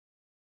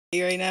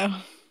right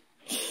now.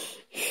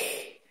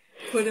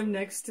 Put him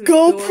next to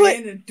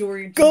Dorian and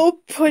Dorian. Go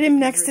put him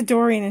next to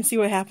Dorian and see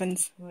what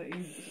happens. Well,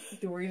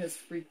 Dorian is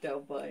freaked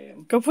out by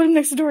him. Go put him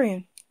next to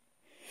Dorian.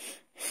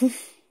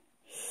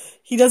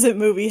 He doesn't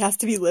move. He has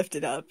to be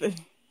lifted up.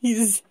 He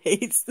just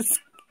hates this.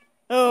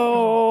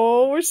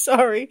 Oh, we're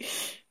sorry.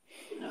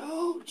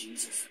 No,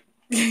 Jesus.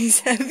 He's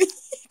heavy.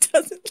 He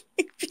doesn't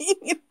like being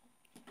in.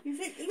 He's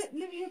like, let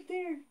me up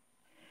there.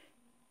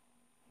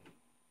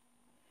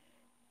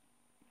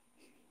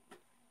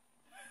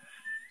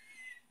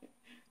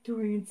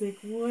 Dorian's like,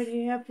 what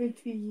happened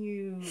to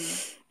you?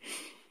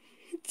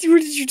 What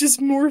did you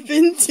just morph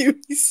into?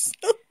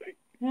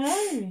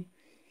 Hi.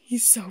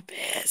 He's so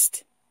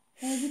pissed.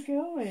 How's it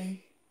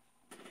going?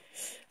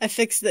 I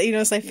fixed the,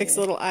 I fixed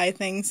the little eye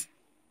things.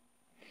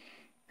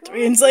 Go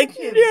Dorian's on, like,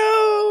 him.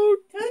 no!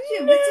 Touch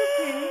him, no. it's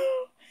okay.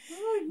 Go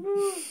on,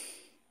 move.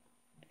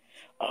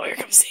 Oh, here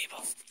comes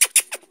Sable.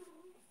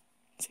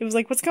 Sable's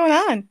like, what's going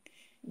on?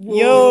 Whoa.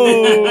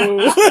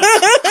 Yo!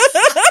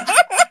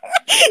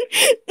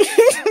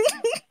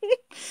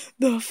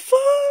 The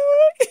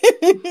fuck?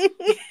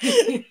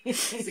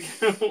 He's like,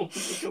 I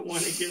don't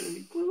want to get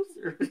any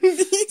closer.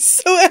 He's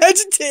so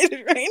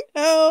agitated right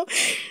now.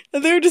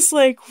 And they're just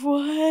like,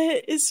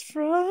 what is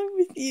wrong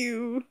with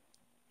you?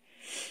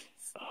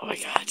 Oh my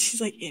god, she's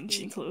like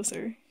inching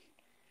closer.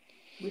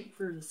 Wait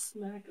for her to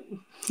smack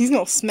him. He's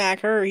gonna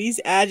smack her.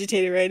 He's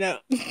agitated right now.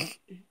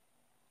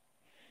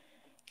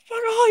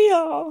 Fuck all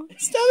y'all.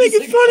 Stop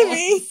making fun of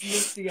me.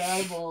 Sniff the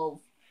eyeballs.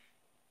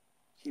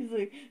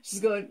 She's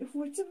going,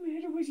 what's the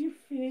matter with your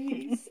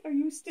face? Are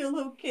you still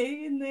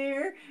okay in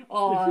there?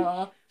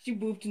 Aw, she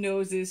booped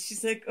noses.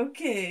 She's like,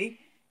 okay,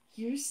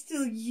 you're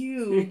still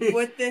you.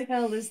 What the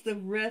hell is the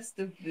rest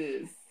of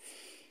this?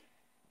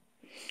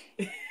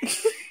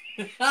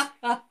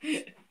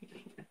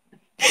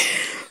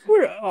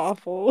 We're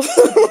awful.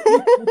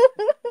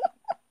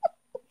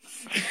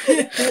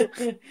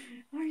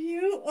 Are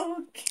you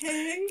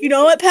okay? You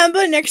know what,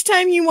 Pemba? Next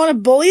time you want to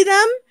bully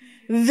them,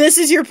 this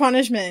is your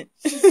punishment.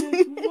 She's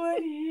like,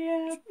 what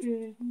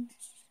happened?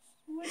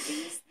 What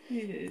is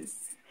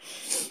this?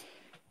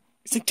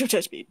 He's like, don't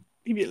touch me.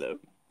 Leave me alone.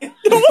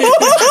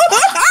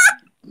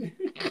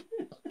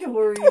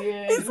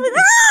 Dorian. He's like,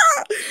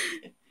 ah!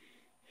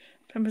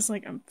 Pemba's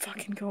like, I'm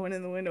fucking going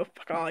in the window.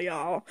 Fuck all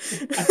y'all.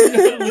 I'm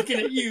not looking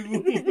at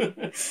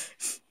you.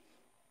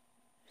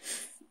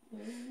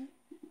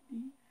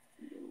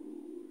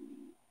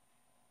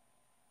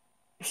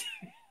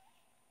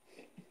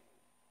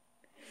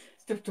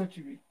 Stop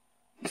touching me.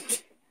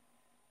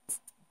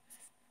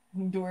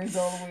 Dorian's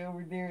all the way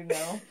over there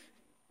now.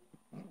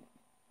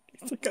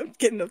 He's like, I'm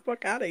getting the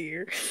fuck out of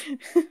here.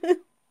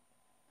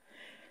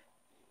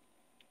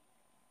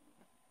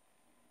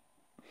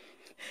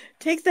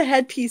 Take the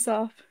headpiece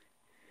off.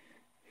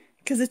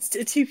 Because it's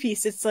a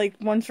two-piece. It's like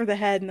one for the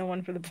head and the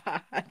one for the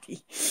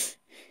body. It's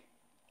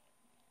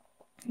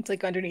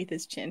like underneath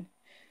his chin.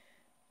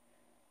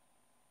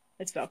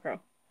 It's Velcro.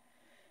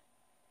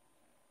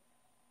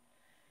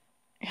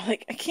 You're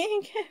like, I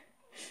can't get...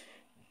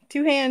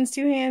 Two hands,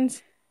 two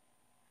hands.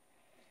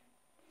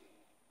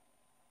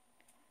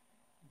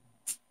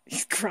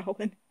 He's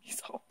growling.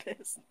 He's all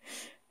pissed.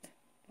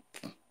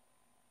 Don't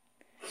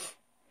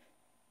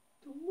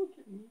look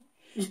at me.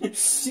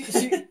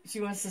 She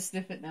wants to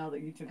sniff it now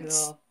that you took it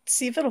off.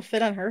 See if it'll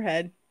fit on her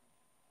head.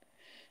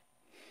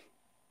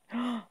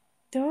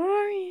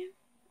 Dorian.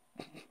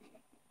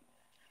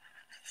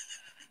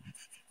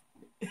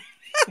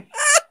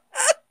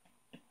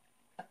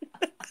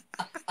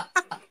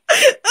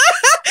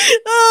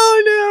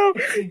 Oh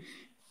no.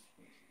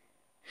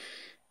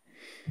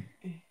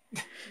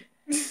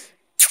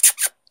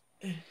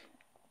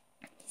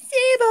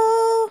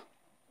 Sable.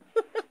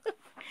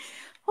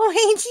 Oh,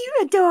 ain't you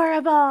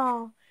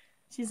adorable?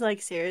 She's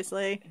like,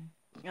 seriously?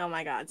 Oh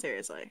my god,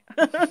 seriously.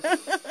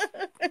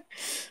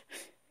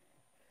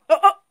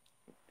 Oh.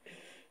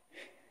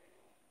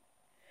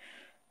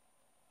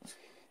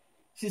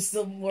 She's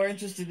still more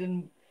interested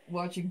in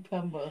watching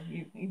Pemba,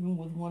 even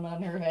with one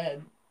on her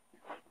head.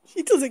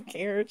 She doesn't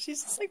care.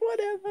 She's just like,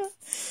 whatever.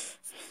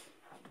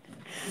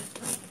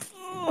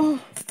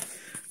 Oh.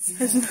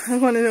 I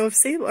want to know if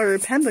Sable or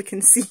Pemba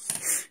can see.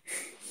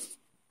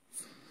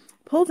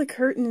 Pull the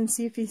curtain and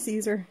see if he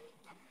sees her.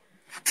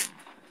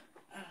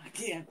 I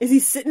can't. Is he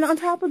sitting on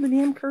top of the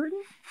damn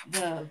curtain?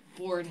 The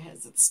board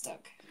has it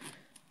stuck.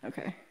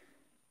 Okay.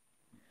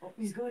 Oh,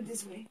 he's going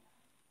this way.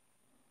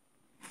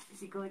 Is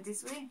he going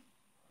this way?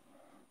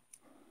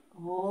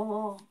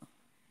 Oh,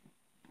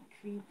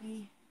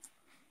 creepy.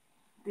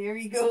 There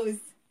he goes.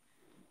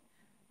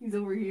 He's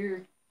over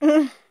here.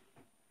 And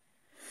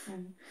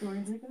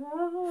Dorian's like,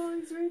 oh,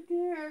 he's right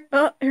there.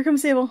 Oh, here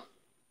comes Sable.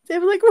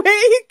 Sable like, where are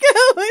you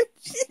going?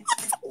 She's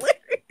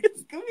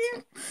hilarious. Come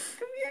here.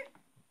 Come here.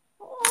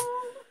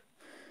 Oh.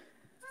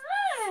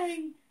 Hi.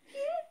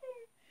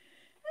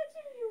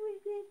 Touching you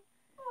again.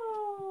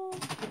 Oh.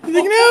 He's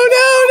like, no.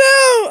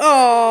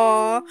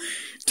 Aww.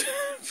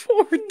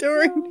 Poor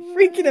Dorian,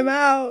 freaking him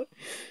out.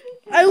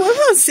 I love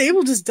how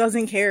Sable just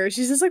doesn't care.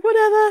 She's just like,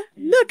 whatever.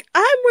 Look,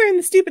 I'm wearing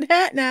the stupid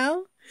hat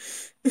now.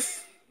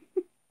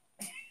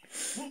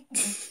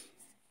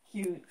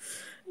 Cute.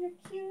 You're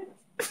cute.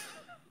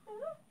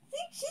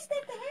 See, she's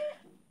got the hat.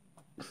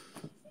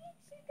 See,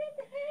 she's got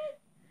the hat.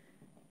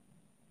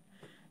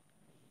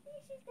 See,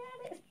 she's got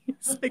it.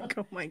 It's like,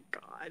 oh my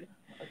god.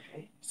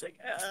 Okay. It's like,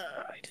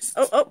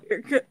 oh,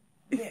 you're good.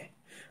 Yeah.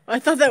 I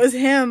thought that was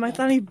him. I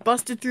thought he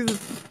busted through the.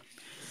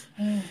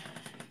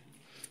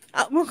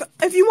 Well,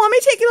 if you want me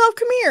to take it off,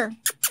 come here.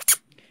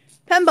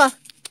 Pemba,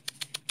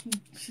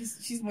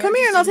 She's come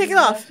here and I'll take it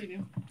off.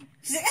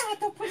 She's like,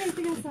 don't put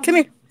anything else on. Come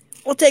here.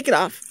 We'll take it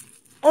off.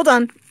 Hold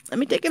on. Let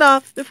me take it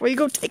off before you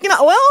go take it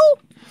off. Well.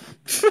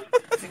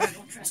 I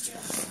don't trust you.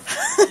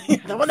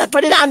 You're the one that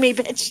put it on me,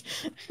 bitch.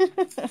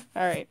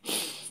 All right.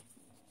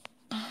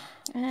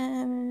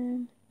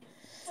 And